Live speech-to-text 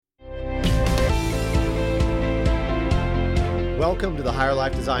Welcome to the Higher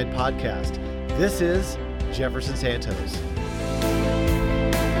Life Design Podcast. This is Jefferson Santos.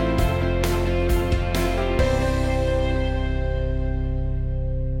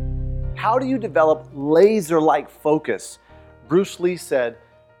 How do you develop laser-like focus? Bruce Lee said,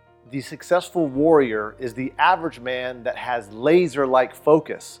 the successful warrior is the average man that has laser-like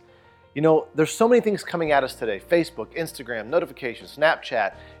focus. You know, there's so many things coming at us today. Facebook, Instagram, notifications,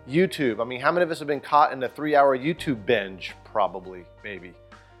 Snapchat, YouTube. I mean, how many of us have been caught in a 3-hour YouTube binge? Probably, maybe,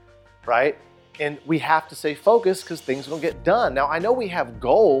 right? And we have to stay focused because things don't get done. Now, I know we have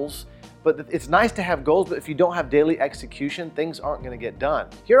goals, but it's nice to have goals, but if you don't have daily execution, things aren't going to get done.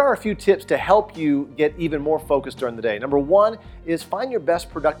 Here are a few tips to help you get even more focused during the day. Number one is find your best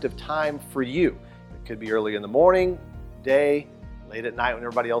productive time for you. It could be early in the morning, day, late at night when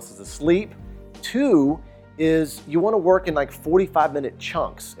everybody else is asleep. Two is you want to work in like 45-minute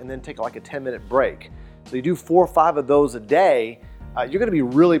chunks and then take like a 10-minute break. So you do 4 or 5 of those a day, you're going to be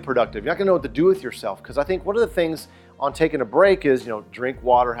really productive. You're not going to know what to do with yourself, because I think one of the things on taking a break is, drink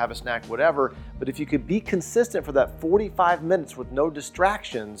water, have a snack, whatever. But if you could be consistent for that 45 minutes with no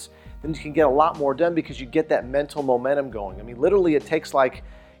distractions, then you can get a lot more done because you get that mental momentum going. I mean, literally it takes like,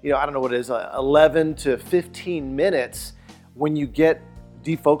 I don't know what it is, 11 to 15 minutes when you get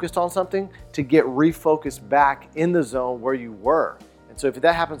defocused on something to get refocused back in the zone where you were. And so if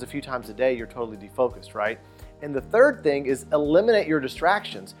that happens a few times a day, you're totally defocused, right? And the third thing is eliminate your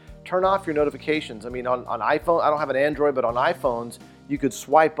distractions. Turn off your notifications. I mean, on iPhone, I don't have an Android, but on iPhones, you could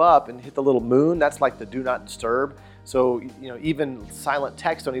swipe up and hit the little moon. That's like the do not disturb. So, even silent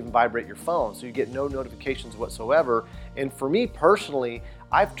text don't even vibrate your phone. So you get no notifications whatsoever. And for me personally,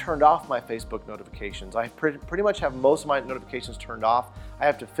 I've turned off my Facebook notifications. I pretty much have most of my notifications turned off. I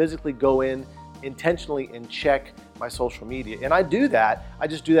have to physically go in intentionally and check my social media. And I do that. I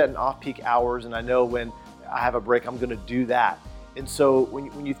just do that in off-peak hours, and I know when I have a break, I'm gonna do that. And so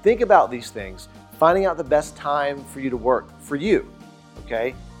when you think about these things, finding out the best time for you to work, for you,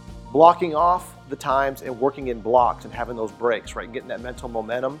 okay? Blocking off the times and working in blocks and having those breaks, right? Getting that mental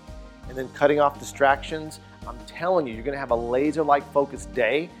momentum and then cutting off distractions. I'm telling you, you're gonna have a laser-like focused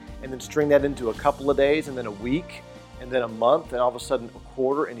day, and then string that into a couple of days and then a week and then a month and all of a sudden a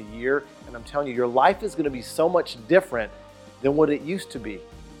quarter and a year. And I'm telling you, your life is gonna be so much different than what it used to be.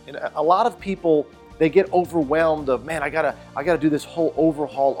 And a lot of people, they get overwhelmed of, man, I gotta do this whole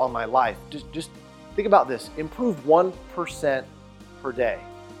overhaul on my life. Just think about this. Improve 1% per day.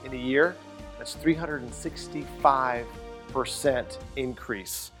 In a year, that's 365%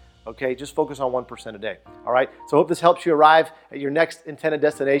 increase. Okay, just focus on 1% a day. All right, so I hope this helps you arrive at your next intended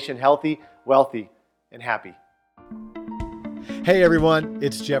destination healthy, wealthy, and happy. Hey everyone,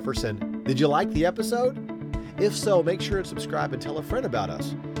 it's Jefferson. Did you like the episode? If so, make sure to subscribe and tell a friend about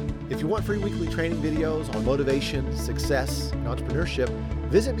us. If you want free weekly training videos on motivation, success, and entrepreneurship,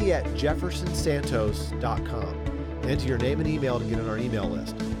 visit me at jeffersonsantos.com. Enter your name and email to get on our email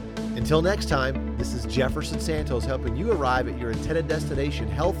list. Until next time, this is Jefferson Santos helping you arrive at your intended destination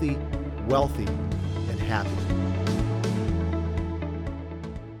healthy, wealthy, and happy.